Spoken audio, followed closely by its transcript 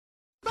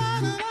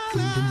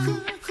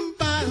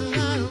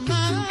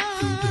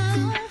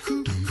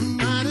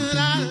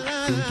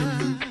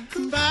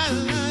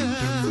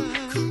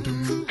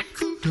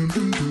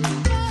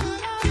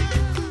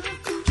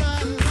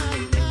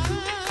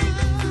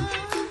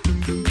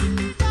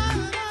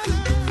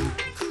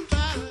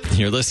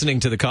You're listening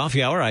to the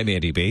Coffee Hour. I'm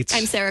Andy Bates.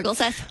 I'm Sarah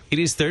Gulseth. It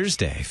is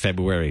Thursday,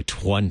 February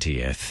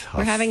 20th.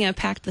 We're having a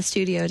packed the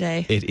studio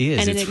day. It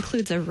is. And it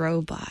includes a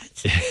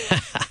robot.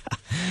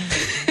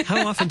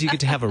 How often do you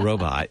get to have a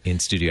robot in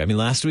studio? I mean,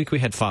 last week we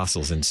had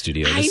fossils in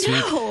studio. This I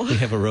know. week we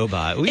have a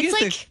robot. We get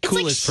the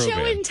coolest it's like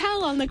program. show and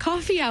tell on the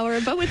Coffee Hour,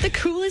 but with the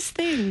coolest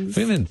things.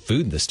 We haven't had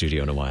food in the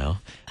studio in a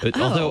while. But,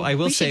 although I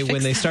will say,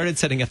 when they started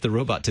setting up the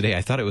robot today,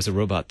 I thought it was a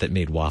robot that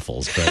made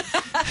waffles. But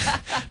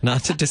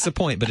not to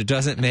disappoint, but it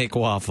doesn't make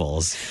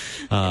waffles.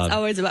 It's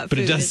always about food. But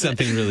it does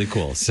something really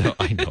cool. So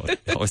I know it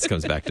always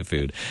comes back to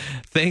food.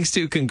 Thanks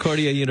to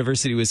Concordia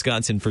University,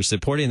 Wisconsin for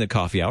supporting the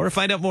Coffee Hour.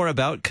 Find out more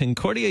about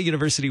Concordia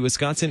University,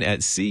 Wisconsin at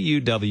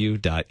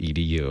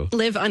cuw.edu.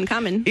 Live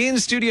uncommon. In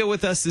studio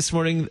with us this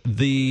morning,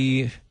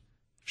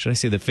 should I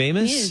say the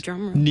famous?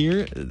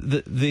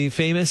 The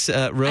famous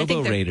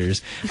Robo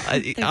Raiders.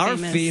 Our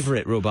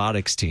favorite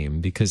robotics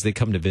team, because they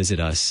come to visit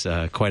us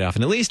quite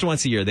often. At least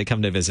once a year, they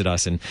come to visit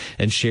us and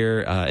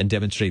share and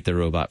demonstrate their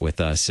robot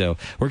with us. So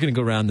we're going to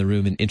go around the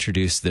room and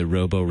introduce the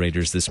Robo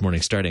Raiders this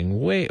morning,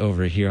 starting way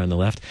over here on the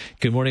left.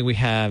 Good morning.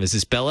 Is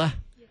this Bella?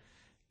 Yeah.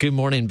 Good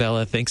morning,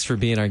 Bella. Thanks for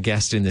being our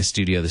guest in the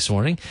studio this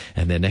morning.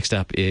 And then next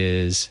up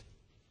is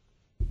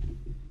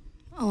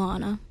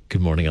Alana.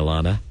 Good morning,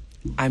 Alana.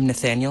 I'm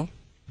Nathaniel.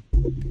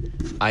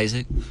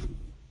 Isaac.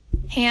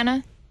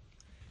 Hannah.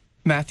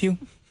 Matthew.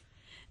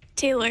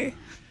 Taylor.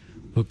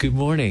 Well, good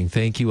morning.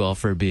 Thank you all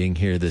for being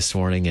here this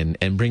morning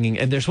and bringing...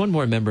 And there's one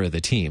more member of the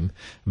team,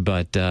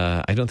 but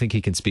I don't think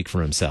he can speak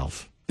for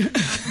himself.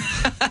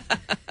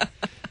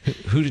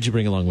 Who did you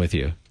bring along with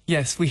you?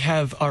 Yes, we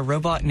have our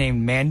robot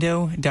named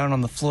Mando down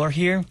on the floor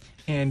here,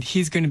 and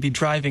he's going to be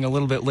driving a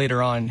little bit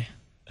later on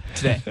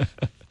today.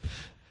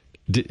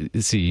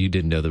 See, you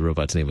didn't know the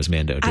robot's name was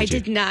Mando, did you? I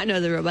did not know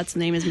the robot's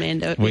name is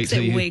Mando. It makes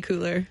it way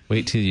cooler.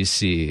 Wait till you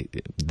see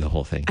the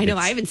whole thing. I know,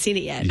 I haven't seen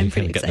it yet. You I'm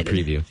pretty haven't excited. Got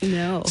the preview.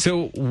 No.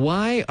 So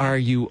why are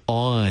you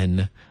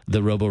on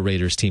the Robo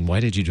Raiders team? Why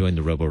did you join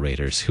the Robo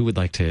Raiders? Who would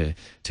like to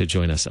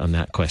join us on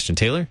that question?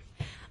 Taylor?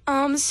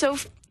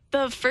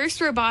 The first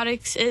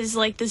robotics is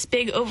like this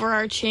big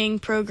overarching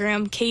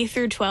program, K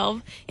through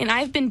 12, and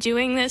I've been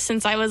doing this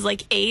since I was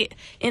like 8,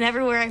 and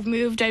everywhere I've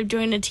moved, I've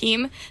joined a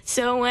team.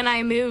 So when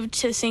I moved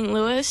to St.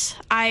 Louis,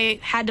 I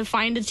had to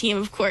find a team,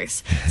 of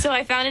course. So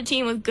I found a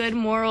team with good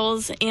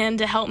morals and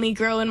to help me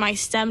grow in my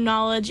STEM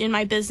knowledge and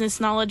my business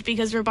knowledge,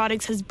 because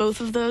robotics has both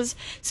of those.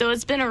 So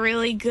it's been a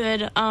really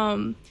good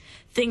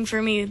thing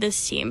for me,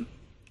 this team.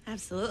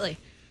 Absolutely.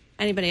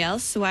 Anybody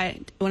else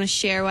want to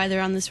share why they're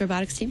on this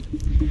robotics team?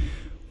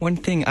 One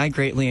thing I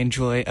greatly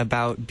enjoy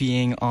about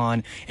being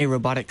on a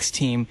robotics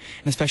team,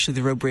 and especially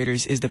the Robo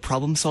Raiders, is the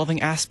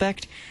problem-solving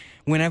aspect.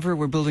 Whenever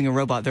we're building a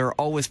robot, there are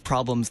always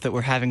problems that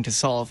we're having to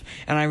solve,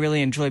 and I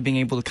really enjoy being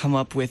able to come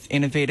up with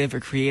innovative or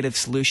creative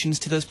solutions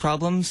to those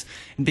problems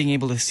and being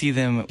able to see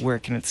them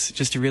work, and it's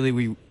just a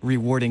really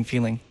rewarding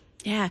feeling.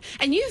 Yeah,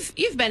 and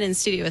you've been in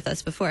studio with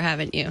us before,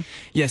 haven't you?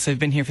 Yes, I've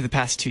been here for the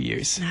past 2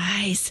 years.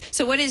 Nice.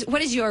 So what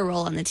is your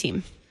role on the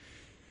team?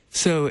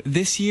 So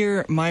this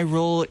year, my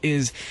role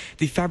is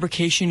the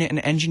fabrication and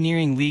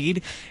engineering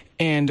lead,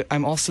 and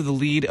I'm also the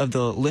lead of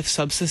the lift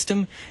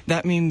subsystem.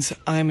 That means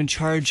I'm in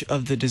charge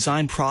of the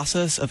design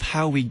process of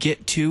how we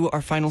get to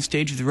our final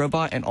stage of the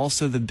robot, and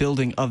also the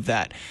building of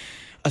that,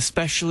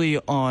 especially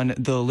on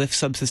the lift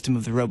subsystem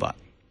of the robot.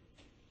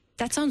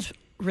 That sounds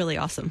really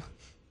awesome.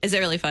 Is it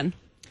really fun?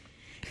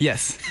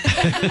 Yes.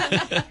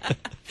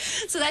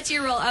 So that's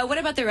your role. What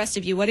about the rest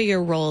of you? What are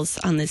your roles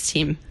on this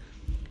team?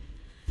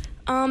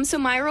 So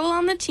my role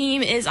on the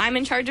team is I'm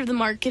in charge of the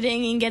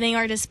marketing and getting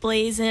our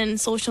displays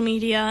and social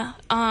media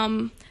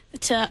up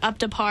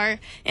to par.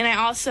 And I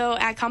also,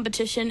 at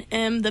competition,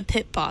 am the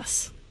pit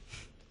boss.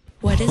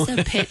 What is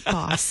a pit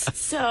boss?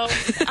 So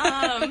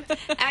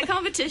at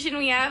competition,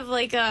 we have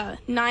like a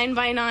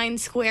 9x9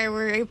 square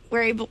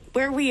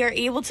where we are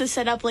able to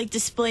set up like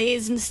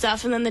displays and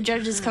stuff, and then the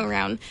judges come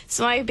around.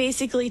 So I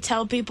basically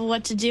tell people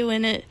what to do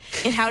in it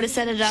and how to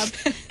set it up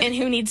and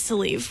who needs to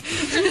leave.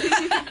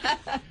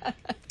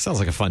 Sounds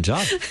like a fun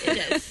job.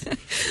 It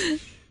is.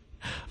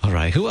 All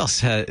right. Who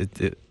else?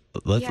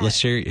 Let's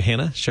share.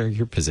 Hannah, share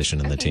your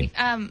position on the team.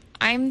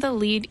 I'm the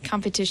lead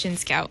competition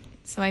scout.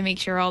 So I make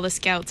sure all the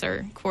scouts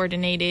are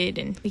coordinated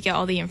and we get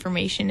all the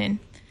information in.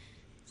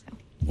 So.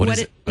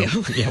 What's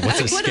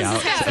a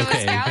scout?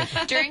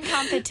 Okay. During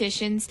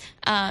competitions,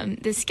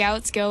 the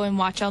scouts go and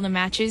watch all the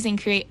matches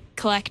and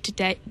collect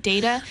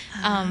data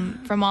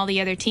from all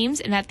the other teams.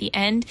 And at the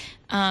end,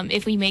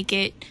 if we make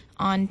it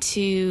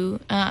onto,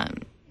 I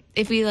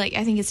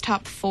think it's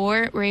top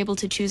 4, we're able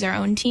to choose our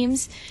own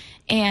teams.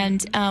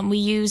 And we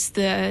use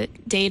the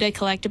data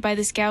collected by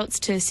the scouts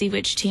to see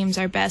which teams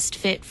are best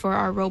fit for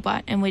our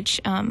robot and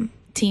which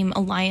team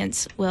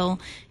alliance will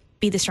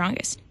be the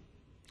strongest.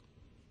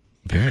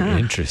 Very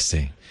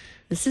interesting.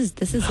 This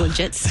is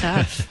legit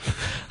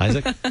stuff.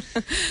 Isaac?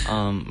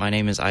 My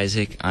name is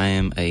Isaac. I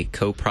am a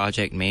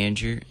co-project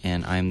manager,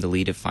 and I am the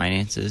lead of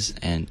finances.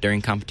 And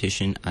during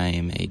competition, I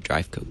am a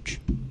drive coach.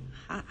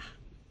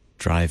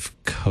 Drive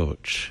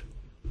coach.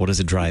 What does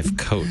a drive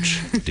coach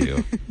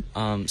do?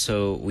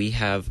 So we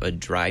have a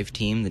drive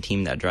team, the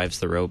team that drives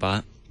the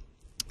robot.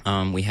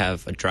 We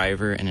have a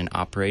driver and an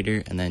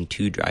operator, and then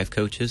 2 drive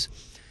coaches.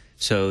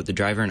 So the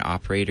driver and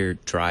operator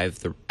drive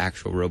the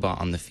actual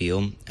robot on the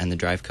field, and the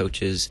drive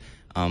coaches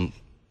kind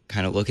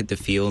of look at the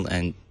field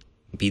and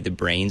be the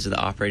brains of the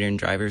operator and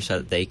driver so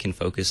that they can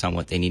focus on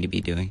what they need to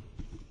be doing.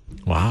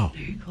 Wow.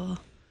 Very cool.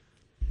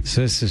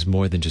 So this is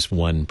more than just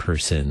one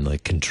person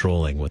like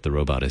controlling what the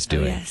robot is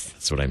doing. Yes.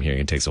 That's what I'm hearing.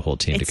 It takes a whole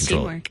team to It's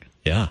control teamwork. it.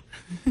 Yeah.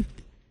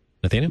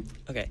 Nathaniel?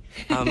 Okay.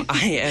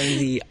 I am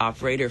the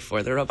operator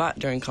for the robot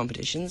during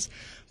competitions,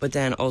 but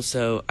then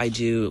also I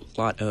do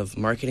a lot of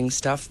marketing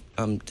stuff,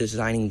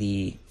 designing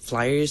the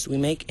flyers we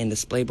make and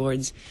display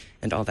boards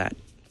and all that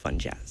fun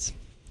jazz.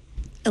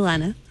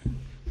 Ilana,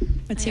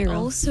 what's your I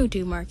role? also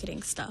do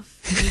marketing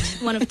stuff.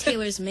 I'm one of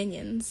Taylor's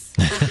minions.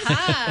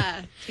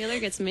 Aha! Taylor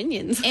gets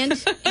minions. And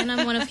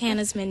I'm one of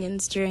Hannah's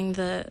minions during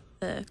the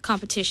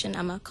competition.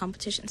 I'm a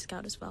competition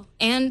scout as well.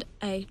 And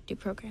I do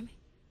programming.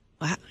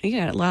 Wow, you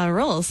got a lot of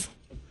roles.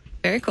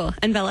 Very cool.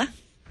 And Bella?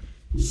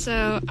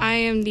 So I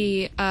am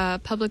the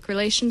public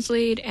relations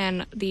lead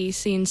and the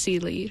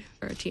CNC lead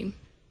for our team.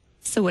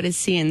 So what is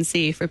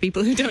CNC for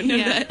people who don't know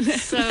that?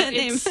 So that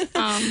name?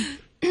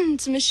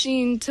 It's a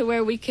machine to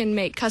where we can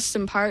make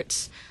custom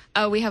parts.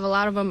 We have a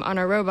lot of them on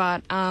our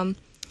robot, and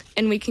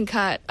we can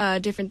cut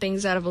different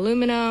things out of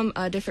aluminum,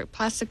 different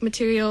plastic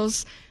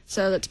materials.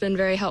 So that's been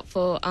very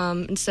helpful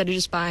instead of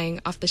just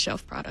buying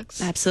off-the-shelf products.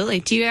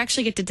 Absolutely. Do you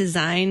actually get to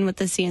design what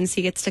the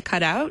CNC gets to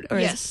cut out? Or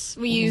Yes,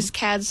 we use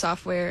CAD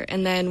software,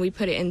 and then we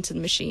put it into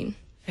the machine.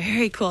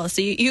 Very cool.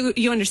 So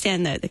you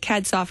understand the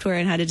CAD software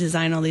and how to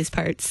design all these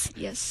parts.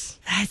 Yes.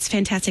 That's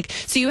fantastic.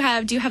 So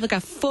do you have like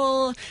a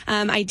full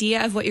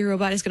idea of what your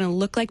robot is going to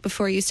look like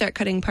before you start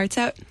cutting parts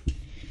out?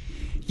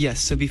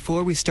 Yes, so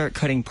before we start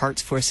cutting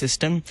parts for a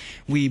system,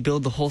 we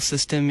build the whole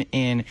system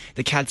in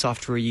the CAD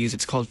software we use.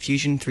 It's called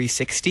Fusion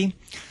 360.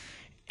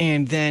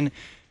 And then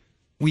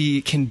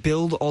we can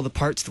build all the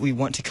parts that we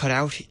want to cut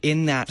out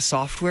in that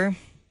software.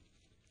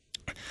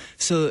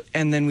 So,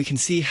 and then we can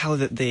see how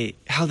they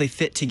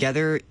fit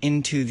together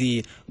into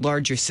the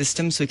larger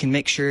system, so we can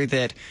make sure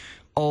that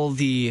all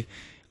the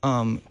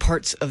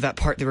parts of that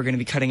part that we're going to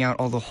be cutting out,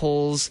 all the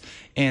holes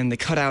and the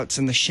cutouts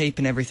and the shape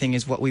and everything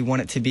is what we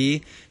want it to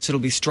be. So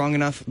it'll be strong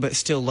enough, but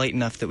still light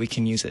enough that we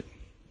can use it.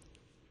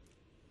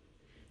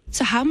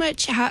 So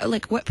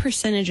what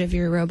percentage of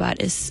your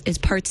robot is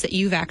parts that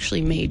you've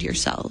actually made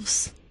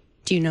yourselves?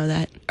 Do you know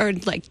that? Or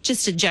like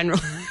just a general,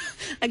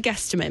 a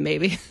guesstimate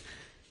maybe?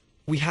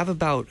 We have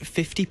about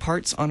 50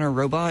 parts on our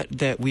robot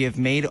that we have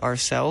made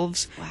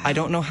ourselves. Wow. I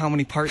don't know how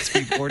many parts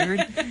we've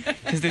ordered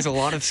because there's a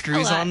lot of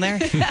screws on there.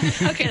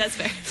 Okay, that's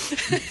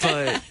fair.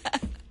 But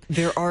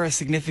there are a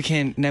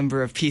significant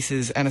number of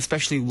pieces, and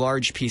especially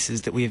large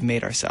pieces, that we have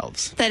made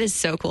ourselves. That is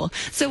so cool.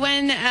 So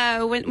when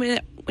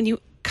you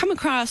come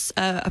across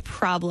a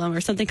problem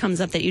or something comes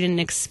up that you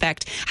didn't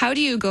expect, how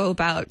do you go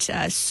about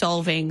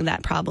solving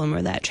that problem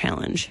or that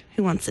challenge?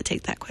 Who wants to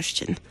take that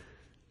question?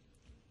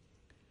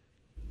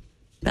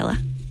 Bella?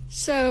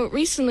 So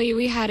recently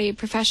we had a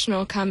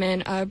professional come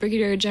in,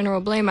 Brigadier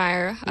General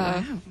Blameyer,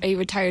 a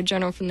retired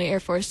general from the Air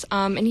Force,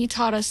 and he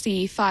taught us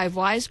the 5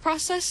 whys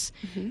process,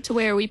 to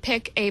where we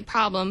pick a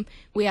problem,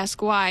 we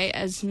ask why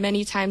as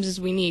many times as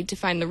we need to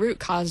find the root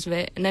cause of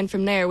it, and then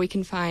from there we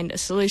can find a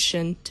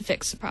solution to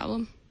fix the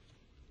problem.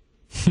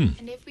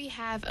 And if we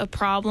have a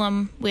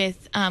problem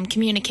with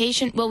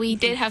communication, well, we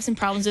did have some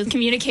problems with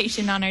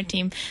communication on our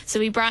team. So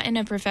we brought in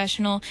a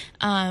professional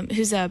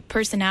who's a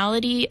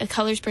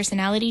colors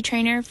personality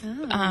trainer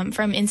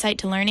from Insight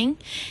to Learning.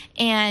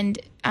 And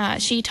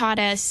she taught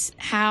us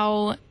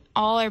how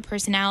all our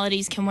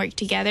personalities can work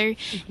together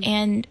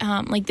and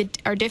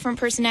our different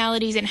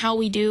personalities and how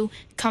we do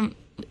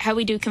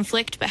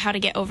conflict, but how to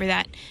get over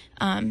that.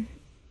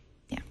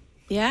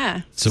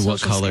 Yeah. So what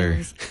color?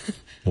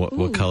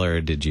 What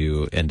color did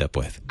you end up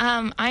with?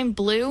 I'm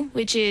blue,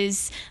 which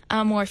is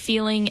more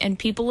feeling and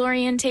people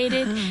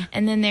orientated,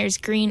 and then there's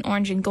green,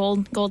 orange, and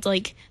gold. Gold's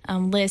like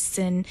lists,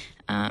 and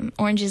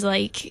orange is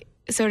like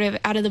sort of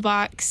out of the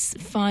box,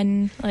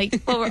 fun.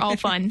 We're all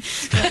fun.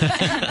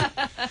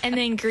 And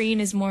then green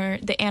is more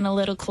the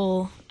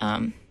analytical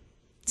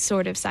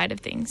sort of side of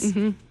things.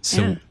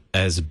 So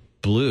as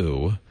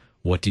blue,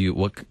 what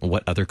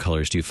other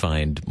colors do you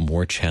find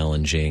more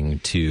challenging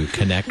to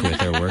connect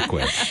with or work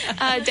with?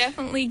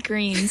 Definitely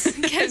greens,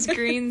 because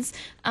greens,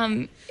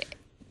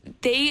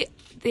 they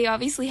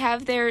obviously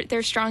have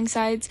their strong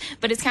sides,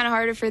 but it's kind of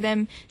harder for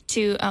them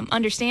to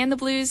understand the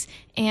blues,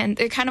 and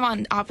they're kind of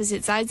on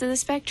opposite sides of the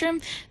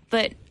spectrum.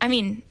 But I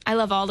mean, I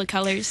love all the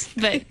colors,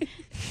 but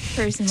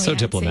personally, so I'd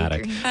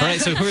diplomatic. say green. All right,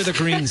 so who are the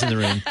greens in the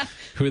room?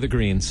 Who are the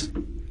greens?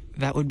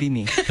 That would be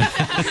me.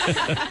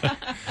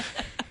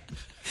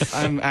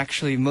 I'm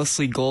actually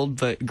mostly gold,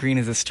 but green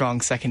is a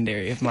strong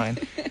secondary of mine,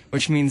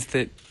 which means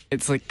that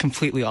it's like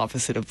completely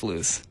opposite of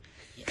blues.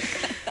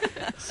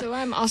 So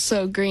I'm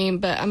also green,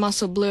 but I'm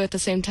also blue at the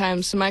same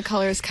time, so my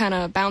colors kind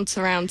of bounce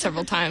around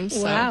several times.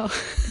 So. Wow.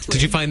 Do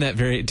you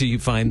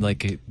find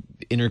like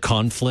inner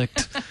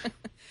conflict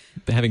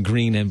having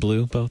green and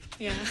blue both?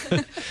 Yeah.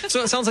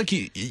 So it sounds like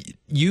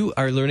you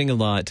are learning a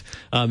lot,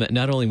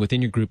 not only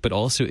within your group, but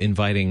also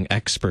inviting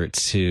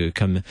experts to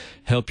come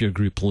help your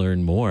group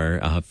learn more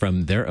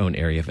from their own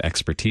area of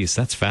expertise.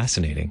 That's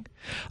fascinating.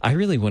 I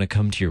really want to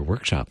come to your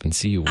workshop and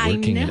see you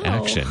working in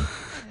action.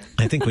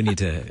 I think we need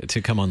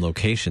to come on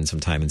location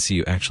sometime and see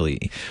you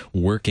actually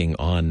working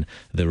on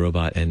the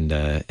robot and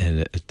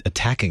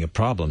attacking a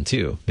problem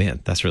too. Man,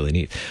 that's really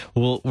neat.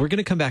 Well, we're going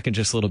to come back in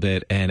just a little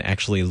bit and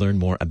actually learn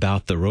more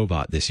about the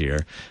robot this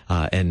year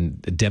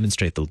and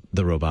demonstrate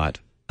the robot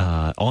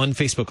on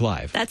Facebook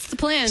Live. That's the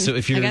plan. So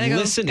if you're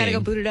listening, gotta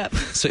go boot it up.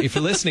 So if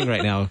you're listening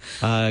right now,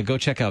 go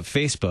check out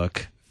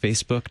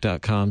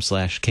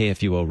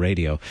Facebook.com/KFUO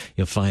radio.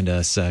 You'll find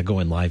us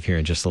going live here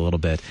in just a little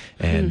bit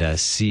and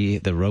see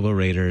the Robo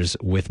Raiders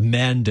with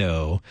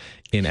Mando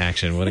in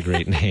action. What a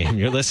great name.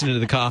 You're listening to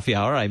the Coffee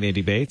Hour. I'm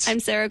Andy Bates. I'm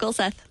Sarah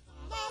Gulseth.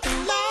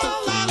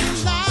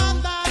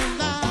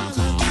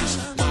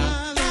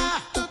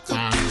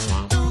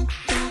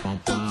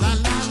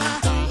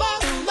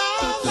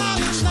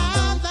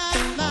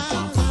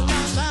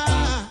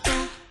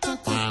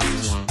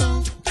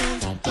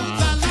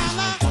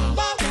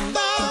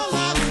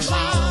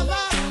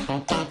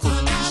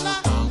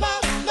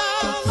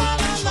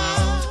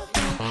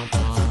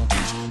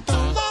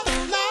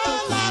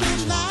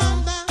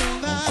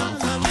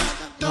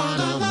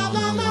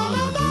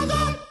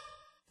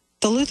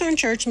 The Lutheran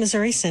Church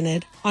Missouri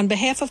Synod, on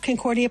behalf of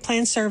Concordia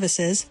Plan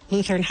Services,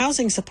 Lutheran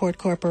Housing Support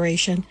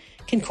Corporation,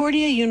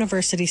 Concordia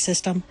University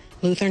System,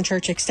 Lutheran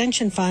Church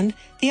Extension Fund,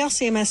 the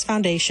LCMS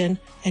Foundation,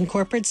 and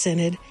Corporate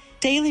Synod,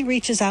 daily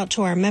reaches out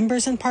to our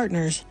members and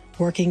partners,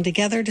 working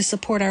together to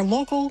support our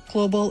local,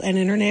 global, and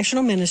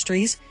international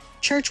ministries,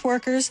 church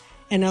workers,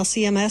 and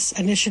LCMS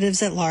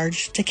initiatives at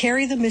large to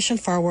carry the mission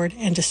forward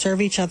and to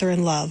serve each other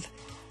in love.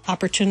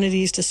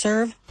 Opportunities to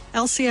serve,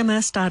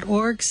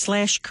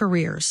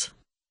 lcms.org/careers.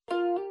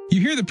 You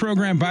hear the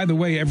program By the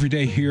Way every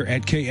day here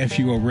at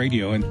KFUO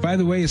Radio. And By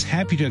the Way is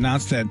happy to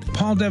announce that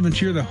Paul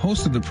Devontier, the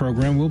host of the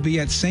program, will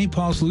be at St.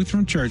 Paul's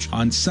Lutheran Church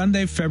on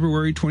Sunday,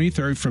 February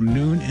 23rd from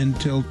noon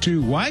until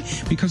 2. Why?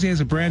 Because he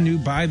has a brand new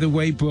By the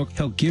Way book.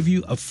 He'll give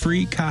you a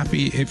free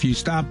copy if you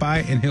stop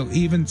by, and he'll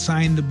even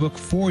sign the book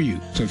for you.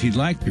 So if you'd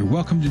like, you're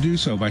welcome to do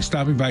so by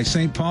stopping by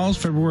St. Paul's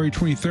February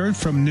 23rd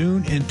from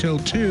noon until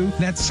 2.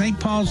 That's St.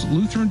 Paul's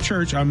Lutheran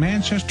Church on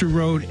Manchester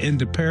Road in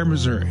De Pere,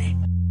 Missouri.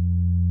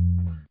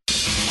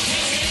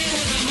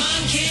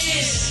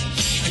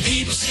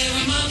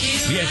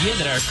 The idea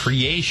that our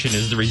creation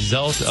is the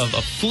result of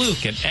a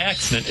fluke, an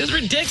accident, is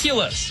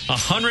ridiculous.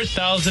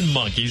 100,000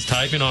 monkeys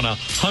typing on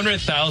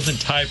 100,000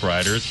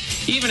 typewriters,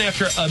 even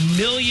after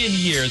 1,000,000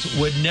 years,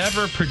 would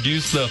never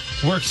produce the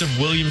works of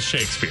William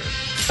Shakespeare.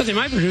 But they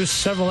might produce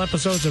several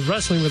episodes of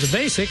Wrestling with the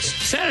Basics,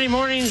 Saturday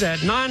mornings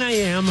at 9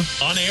 a.m.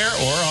 on air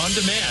or on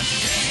demand.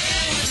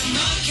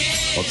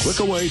 A click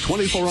away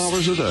 24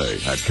 hours a day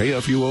at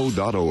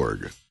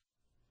KFUO.org.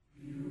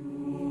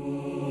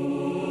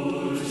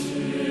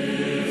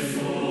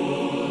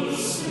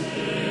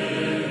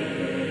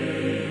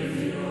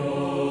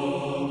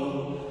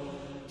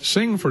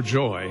 Sing for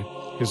Joy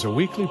is a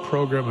weekly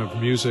program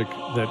of music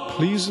that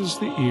pleases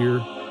the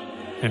ear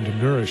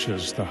and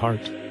nourishes the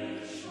heart.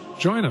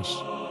 Join us.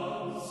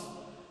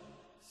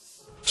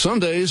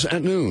 Sundays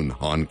at noon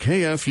on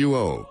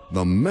KFUO,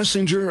 the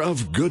messenger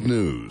of good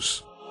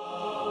news.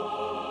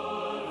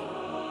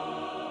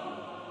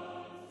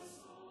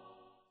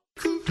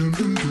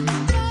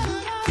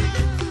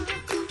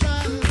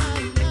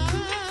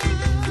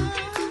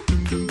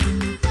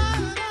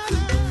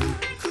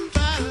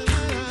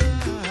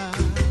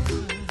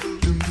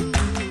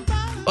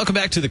 Welcome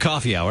back to the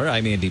Coffee Hour.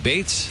 I'm Andy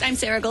Bates. I'm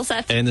Sarah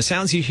Gulseth. And the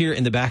sounds you hear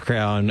in the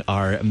background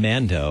are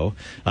Mando,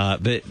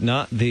 but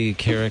not the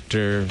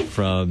character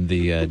from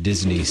the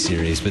Disney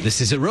series. But this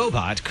is a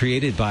robot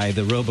created by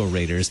the Robo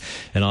Raiders,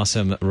 an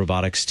awesome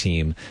robotics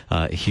team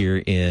here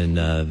in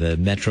the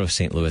Metro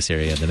St. Louis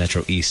area, the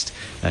Metro East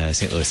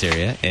St. Louis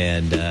area.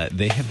 And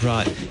they have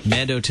brought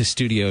Mando to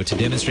studio to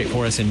demonstrate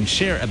for us and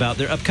share about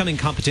their upcoming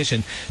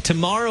competition.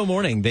 Tomorrow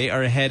morning, they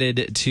are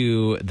headed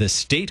to the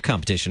state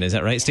competition. Is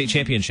that right? State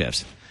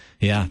championships.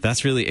 Yeah,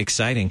 that's really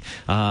exciting.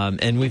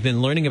 And we've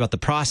been learning about the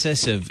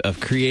process of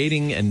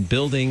creating and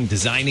building,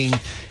 designing,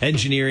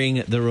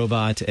 engineering the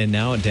robot, and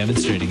now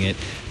demonstrating it.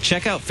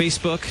 Check out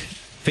Facebook,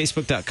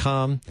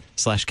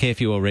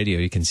 facebook.com/KFUO radio.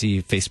 You can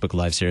see Facebook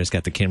Live. Sarah's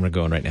got the camera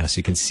going right now, so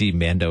you can see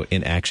Mando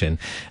in action.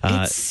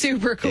 It's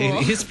super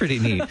cool. It's pretty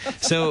neat.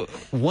 So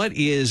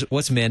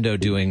what's Mando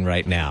doing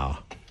right now?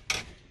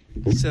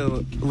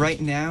 So right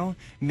now,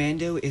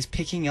 Mando is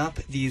picking up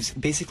these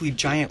basically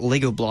giant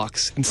Lego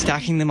blocks and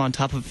stacking them on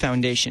top of a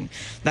foundation.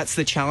 That's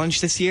the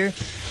challenge this year.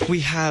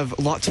 We have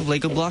lots of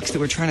Lego blocks that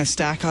we're trying to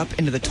stack up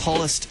into the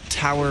tallest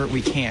tower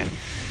we can.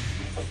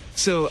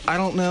 So I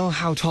don't know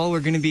how tall we're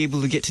going to be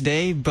able to get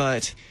today,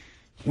 but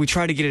we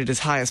try to get it as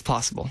high as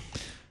possible.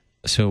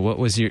 So what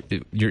was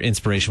your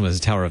inspiration? Was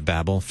the Tower of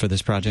Babel for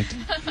this project?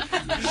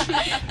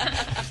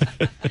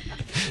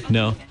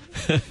 No.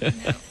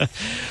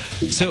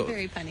 So,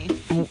 very funny.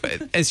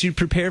 As you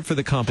prepare for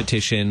the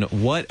competition,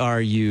 what's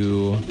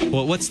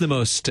the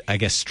most, I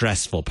guess,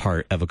 stressful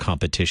part of a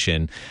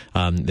competition?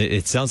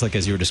 It sounds like,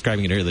 as you were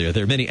describing it earlier,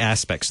 there are many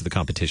aspects to the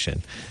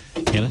competition.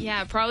 Hannah?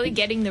 Yeah, probably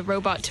getting the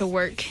robot to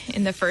work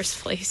in the first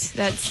place.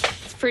 That's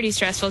pretty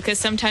stressful because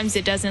sometimes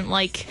it doesn't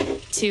like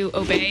to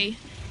obey,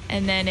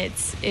 and then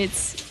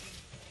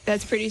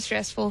that's pretty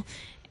stressful.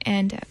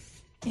 And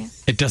yeah.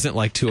 It doesn't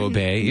like to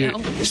obey. No.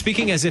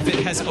 Speaking as if it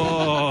has,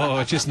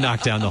 it just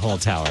knocked down the whole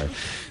tower.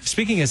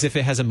 Speaking as if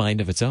it has a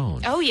mind of its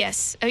own. Oh,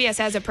 yes. It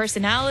has a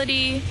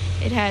personality.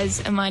 It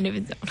has a mind of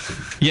its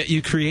own. Yet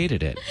you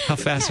created it. How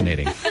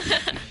fascinating.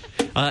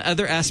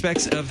 Other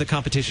aspects of the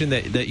competition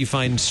that you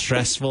find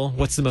stressful?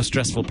 What's the most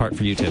stressful part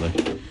for you, Taylor?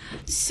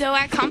 So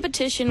at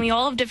competition, we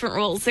all have different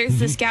roles. There's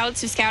the scouts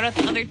who scout out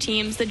the other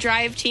teams, the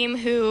drive team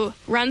who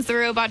runs the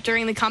robot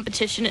during the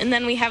competition, and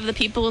then we have the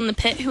people in the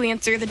pit who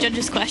answer the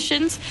judges'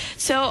 questions.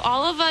 So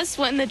all of us,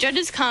 when the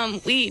judges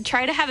come, we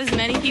try to have as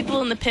many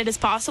people in the pit as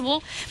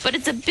possible, but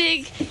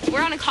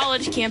we're on a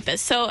college campus,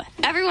 so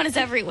everyone is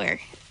everywhere,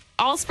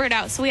 all spread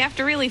out. So we have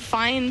to really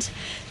find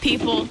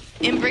people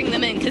and bring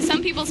them in, because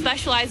some people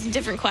specialize in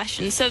different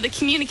questions. So the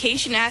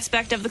communication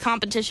aspect of the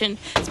competition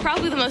is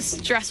probably the most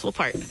stressful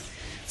part.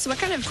 So what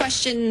kind of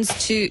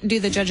questions do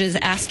the judges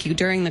ask you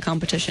during the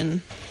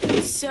competition?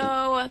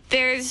 So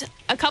there's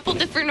a couple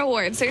different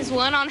awards. There's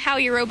one on how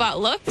your robot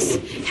looks,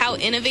 how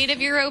innovative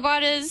your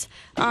robot is,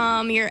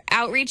 your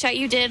outreach that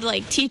you did,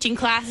 like teaching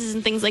classes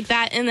and things like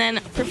that, and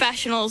then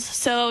professionals.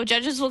 So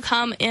judges will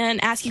come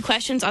and ask you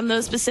questions on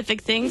those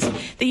specific things.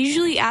 They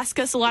usually ask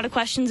us a lot of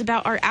questions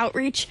about our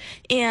outreach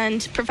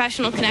and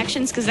professional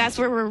connections, because that's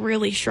where we're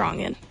really strong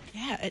in.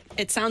 Yeah,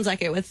 it sounds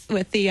like it with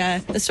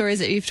the stories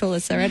that you've told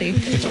us already.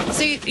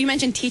 So you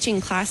mentioned teaching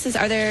classes.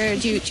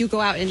 Do you go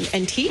out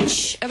and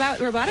teach about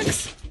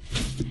robotics?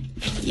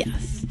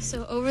 Yes.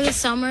 So over the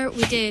summer,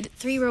 we did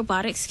 3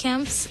 robotics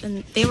camps,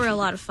 and they were a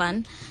lot of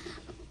fun.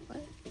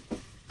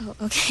 Oh,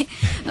 okay.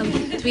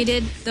 We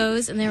did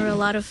those, and they were a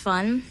lot of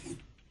fun.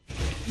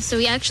 So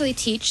we actually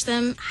teach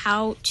them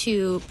how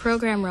to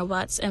program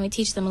robots, and we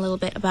teach them a little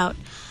bit about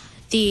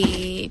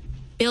the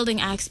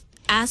building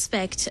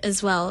aspect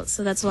as well.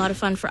 So that's a lot of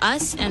fun for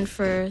us and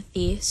for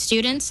the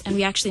students, and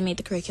we actually made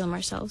the curriculum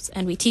ourselves,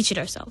 and we teach it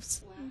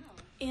ourselves.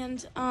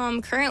 And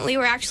currently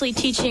we're actually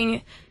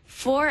teaching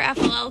 4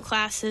 FLL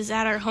classes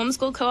at our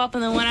homeschool co-op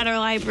and then 1 at our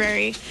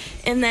library.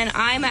 And then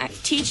I'm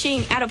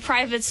teaching at a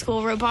private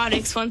school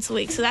robotics once a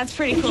week. So that's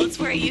pretty cool. It's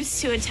where I used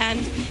to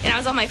attend, and I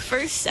was on my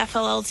first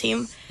FLL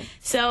team.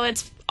 So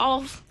it's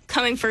all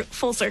coming for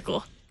full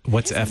circle.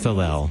 What's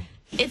FLL?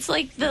 It's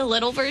like the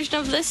little version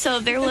of this.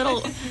 So they're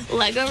little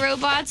Lego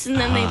robots, and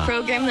then they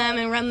program them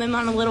and run them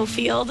on a little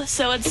field.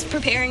 So it's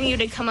preparing you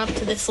to come up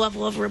to this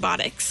level of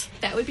robotics.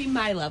 That would be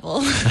my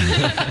level.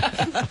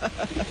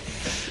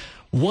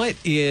 What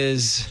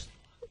is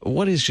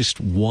just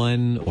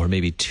one or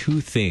maybe 2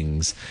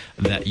 things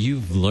that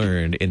you've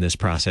learned in this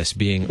process,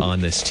 being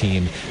on this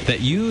team,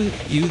 that you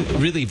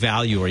really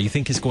value or you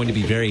think is going to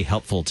be very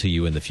helpful to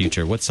you in the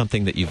future? What's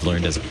something that you've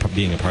learned as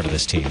being a part of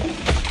this team?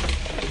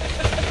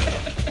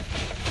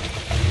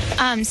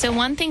 So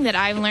one thing that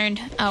I've learned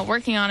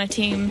working on a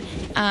team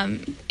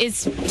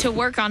is to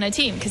work on a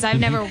team, because I've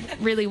never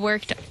really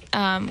worked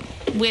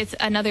with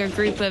another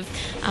group of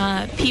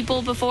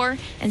people before,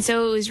 and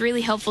so it was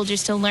really helpful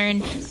just to learn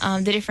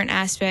the different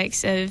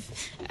aspects of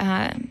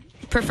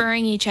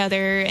preferring each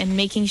other and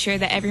making sure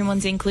that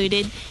everyone's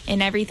included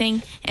in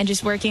everything, and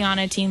just working on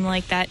a team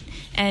like that.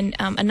 And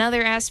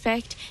another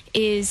aspect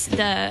is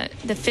the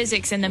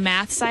physics and the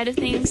math side of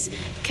things,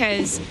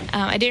 because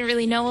I didn't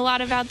really know a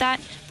lot about that,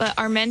 but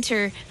our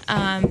mentor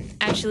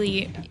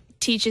actually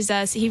teaches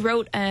us. He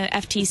wrote a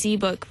FTC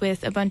book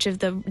with a bunch of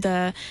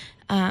the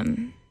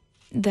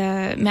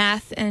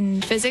math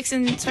and physics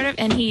and sort of,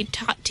 and he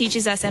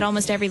teaches us at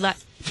almost every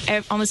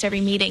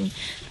meeting,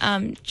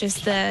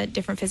 just the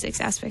different physics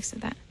aspects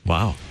of that.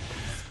 Wow.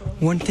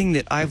 One thing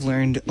that I've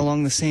learned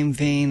along the same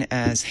vein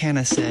as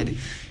Hannah said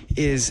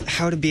is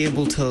how to be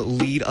able to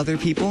lead other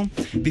people.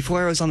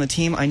 Before I was on the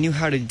team, I knew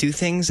how to do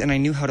things and I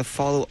knew how to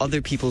follow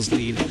other people's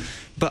lead,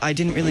 but I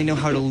didn't really know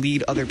how to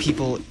lead other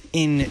people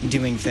in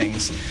doing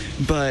things.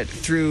 But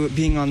through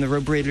being on the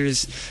Robo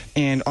Raiders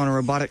and on a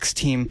robotics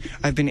team,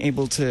 I've been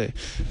able to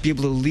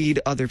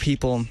lead other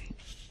people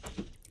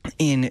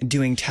in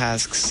doing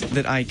tasks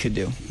that I could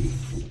do.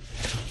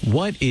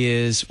 What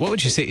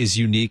would you say is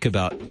unique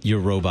about your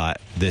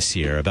robot this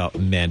year, about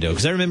Mando?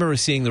 Because I remember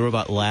seeing the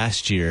robot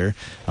last year,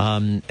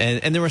 and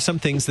there were some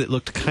things that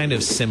looked kind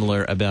of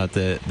similar about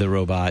the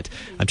robot.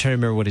 I'm trying to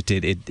remember what it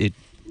did. It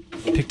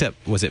picked up,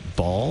 was it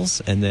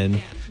balls? And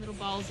then little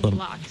balls and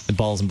blocks.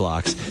 Balls and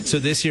blocks. So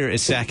this year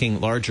it's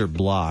stacking larger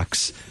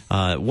blocks.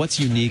 What's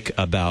unique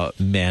about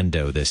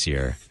Mando this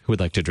year? Who would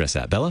like to address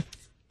that? Bella?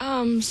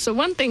 So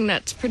one thing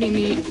that's pretty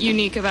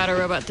unique about our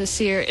robot this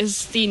year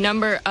is the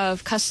number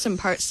of custom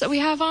parts that we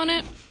have on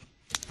it.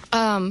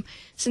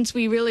 Since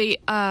we really,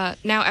 now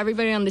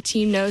everybody on the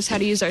team knows how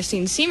to use our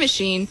CNC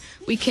machine,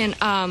 we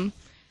can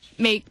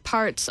make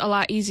parts a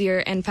lot easier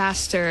and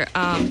faster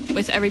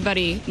with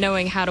everybody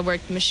knowing how to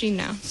work the machine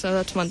now. So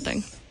that's one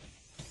thing.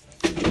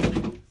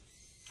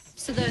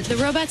 So the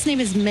robot's name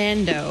is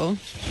Mando.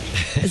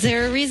 Is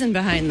there a reason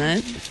behind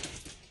that?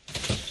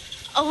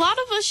 A lot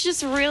of us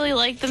just really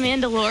like The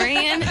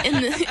Mandalorian,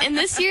 and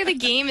this year the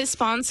game is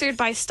sponsored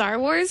by Star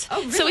Wars.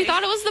 Oh, really? So we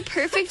thought it was the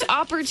perfect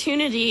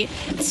opportunity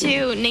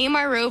to name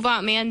our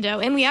robot Mando,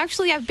 and we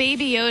actually have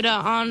Baby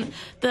Yoda on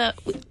the...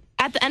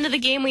 At the end of the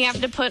game, we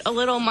have to put a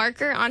little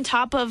marker on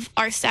top of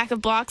our stack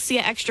of blocks to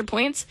get extra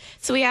points.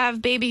 So we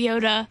have Baby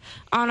Yoda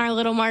on our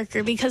little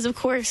marker because, of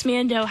course,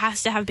 Mando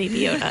has to have Baby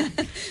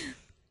Yoda.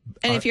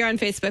 And if you're on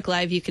Facebook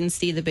Live, you can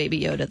see the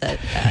Baby Yoda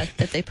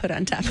that they put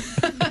on top.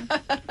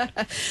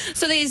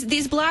 So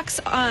these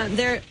blocks,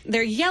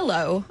 they're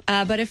yellow,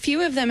 but a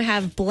few of them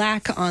have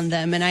black on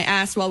them. And I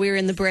asked while we were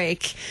in the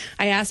break,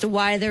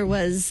 why there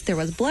was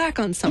black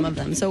on some of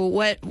them. So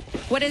what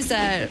is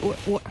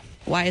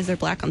why is there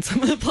black on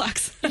some of the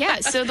blocks? Yeah,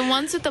 so the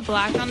ones with the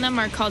black on them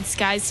are called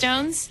Sky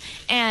Stones.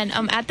 And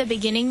at the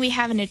beginning, we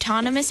have an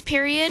autonomous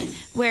period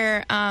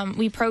where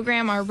we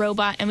program our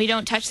robot and we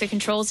don't touch the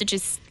controls. It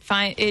just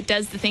it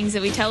does the things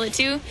that we tell it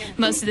to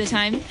most of the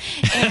time.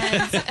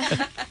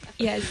 And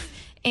yes.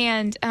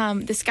 And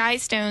the Sky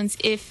Stones,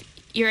 if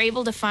you're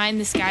able to find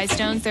the Sky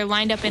Stones, they're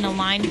lined up in a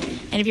line.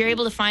 And if you're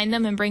able to find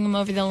them and bring them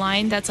over the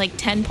line, that's like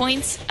 10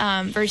 points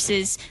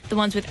versus the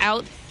ones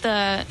without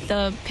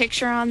the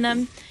picture on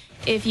them.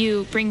 If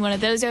you bring one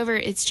of those over,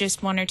 it's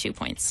just 1 or 2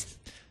 points.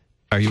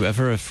 Are you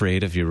ever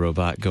afraid of your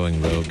robot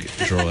going rogue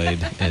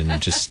droid and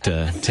just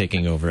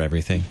taking over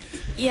everything?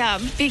 Yeah,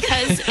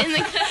 because in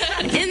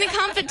the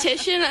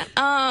competition,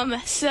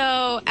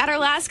 so at our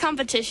last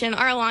competition,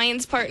 our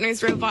Alliance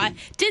Partners robot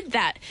did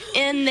that.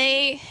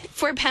 And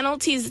for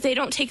penalties, they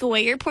don't take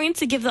away your points,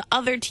 they give the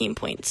other team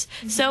points.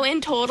 Mm-hmm. So in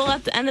total,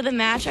 at the end of the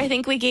match, I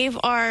think we gave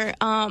our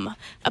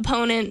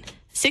opponent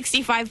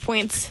 65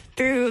 points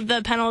through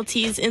the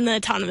penalties in the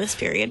autonomous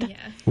period. Yeah.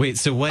 Wait,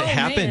 so what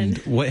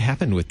happened? Man. What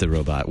happened with the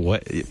robot?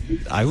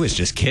 I was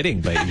just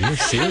kidding, but you're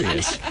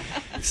serious.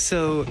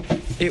 So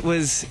it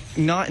was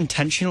not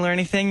intentional or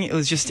anything. It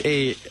was just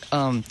a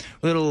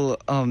little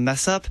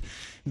mess up.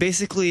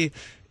 Basically,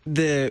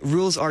 the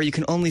rules are you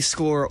can only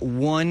score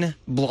 1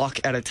 block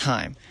at a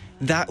time.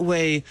 That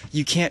way,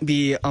 you can't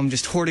be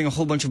just hoarding a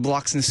whole bunch of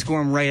blocks and score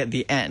them right at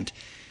the end.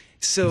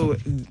 So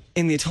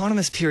in the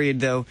autonomous period,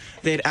 though,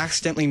 they had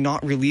accidentally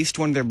not released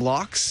one of their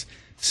blocks,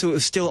 so it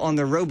was still on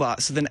their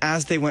robot. So then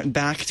as they went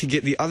back to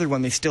get the other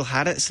one, they still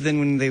had it. So then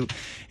when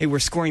they were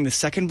scoring the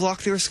second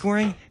block they were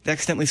scoring, they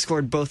accidentally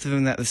scored both of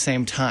them at the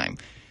same time,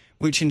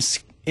 which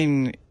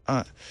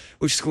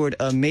which scored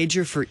a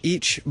major for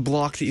each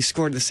block that you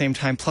scored at the same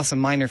time, plus a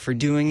minor for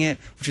doing it,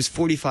 which is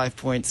 45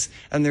 points,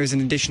 and there's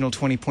an additional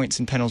 20 points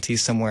in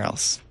penalties somewhere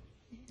else.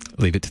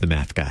 Leave it to the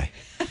math guy.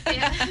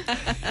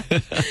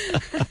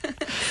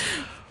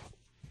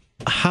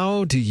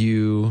 How do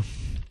you...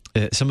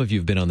 some of you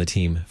have been on the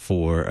team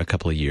for a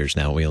couple of years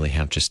now. We only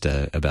have just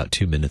about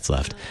 2 minutes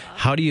left.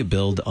 How do you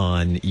build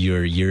on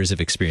your years of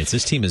experience?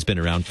 This team has been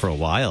around for a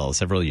while,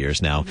 several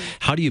years now.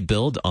 How do you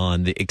build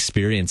on the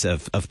experience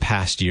of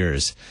past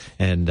years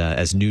and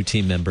as new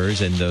team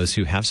members and those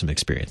who have some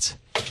experience?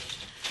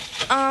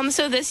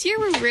 So this year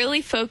we're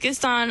really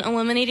focused on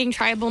eliminating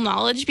tribal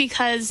knowledge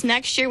because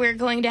next year we're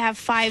going to have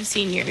 5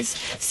 seniors.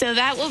 So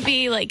that will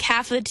be like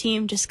half of the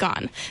team just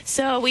gone.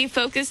 So we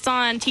focused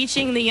on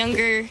teaching the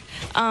younger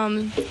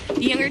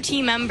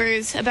team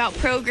members about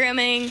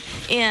programming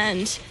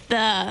and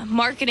the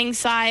marketing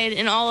side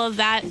and all of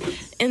that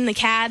in the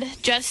CAD,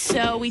 just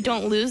so we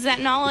don't lose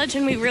that knowledge.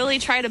 And we really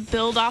try to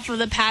build off of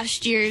the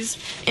past years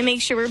and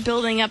make sure we're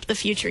building up the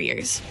future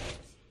years.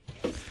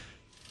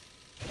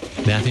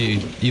 Matthew,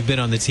 you've been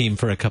on the team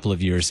for a couple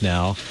of years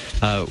now.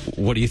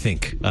 What do you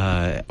think?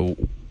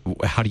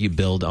 How do you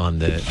build on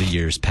the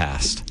years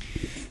past?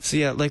 So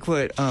yeah, like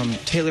what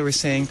Taylor was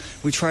saying,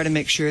 we try to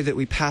make sure that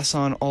we pass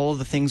on all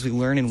the things we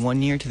learn in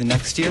 1 year to the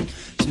next year.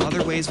 Some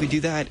other ways we do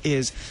that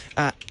is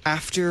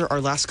after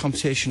our last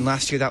competition,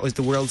 last year that was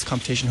the World's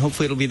competition.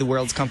 Hopefully it'll be the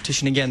World's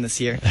competition again this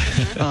year.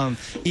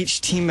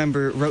 Each team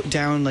member wrote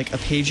down like a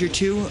page or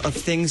two of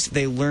things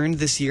they learned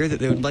this year that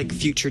they would like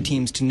future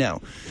teams to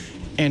know.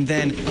 And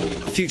then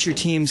future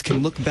teams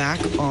can look back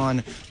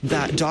on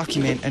that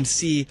document and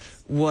see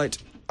what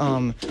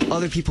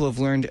other people have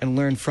learned and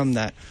learn from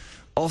that.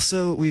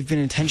 Also, we've been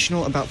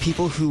intentional about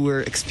people who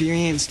were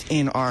experienced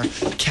in our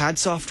CAD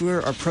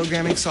software, our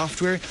programming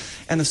software,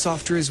 and the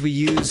softwares we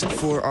use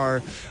for our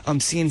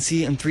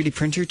CNC and 3D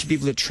printer to be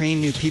able to train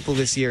new people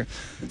this year.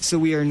 So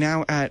we are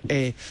now at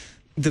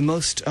the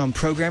most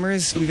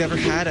programmers we've ever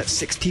had at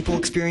 6 people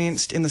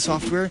experienced in the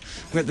software.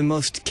 We're at the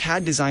most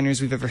CAD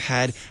designers we've ever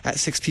had at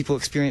 6 people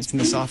experienced in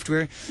the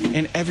software,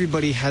 and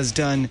everybody has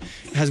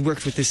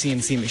worked with the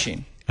CNC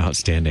machine.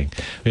 Outstanding.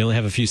 We only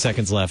have a few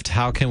seconds left.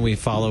 How can we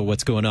follow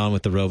what's going on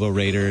with the Robo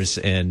Raiders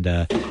and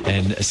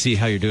see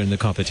how you're doing in the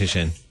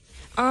competition?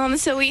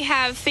 So we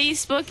have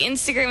Facebook,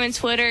 Instagram, and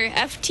Twitter.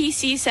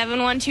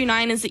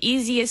 FTC7129 is the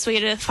easiest way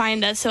to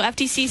find us. So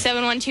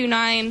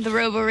FTC7129, the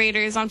Robo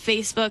Raiders on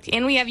Facebook,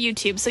 and we have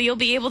YouTube. So you'll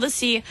be able to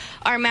see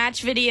our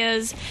match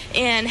videos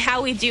and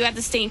how we do at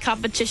the state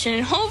competition,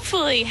 and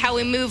hopefully how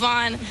we move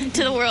on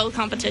to the world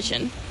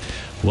competition.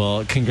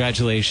 Well,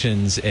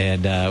 congratulations,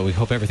 and we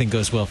hope everything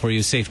goes well for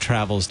you. Safe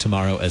travels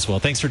tomorrow as well.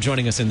 Thanks for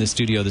joining us in the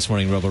studio this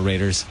morning, Robo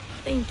Raiders.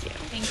 Thank you.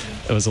 Thank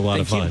you. It was a lot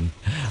of fun.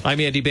 I'm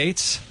Andy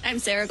Bates. I'm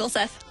Sarah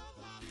Gulseth.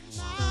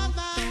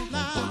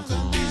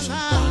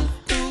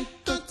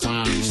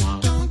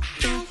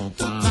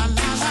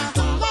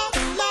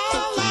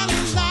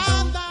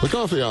 The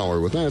Coffee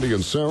Hour with Andy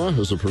and Sarah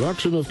is a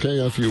production of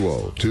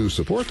KFUO. To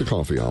support the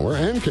Coffee Hour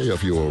and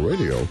KFUO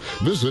Radio,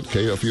 visit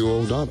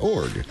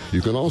KFUO.org.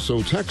 You can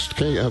also text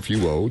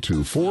KFUO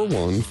to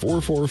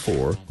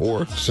 41444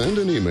 or send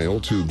an email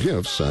to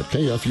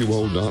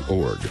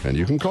gifts@KFUO.org. And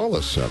you can call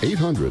us at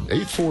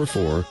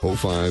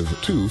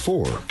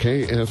 800-844-0524.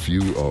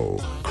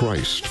 KFUO.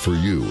 Christ for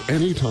you,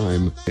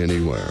 anytime,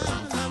 anywhere.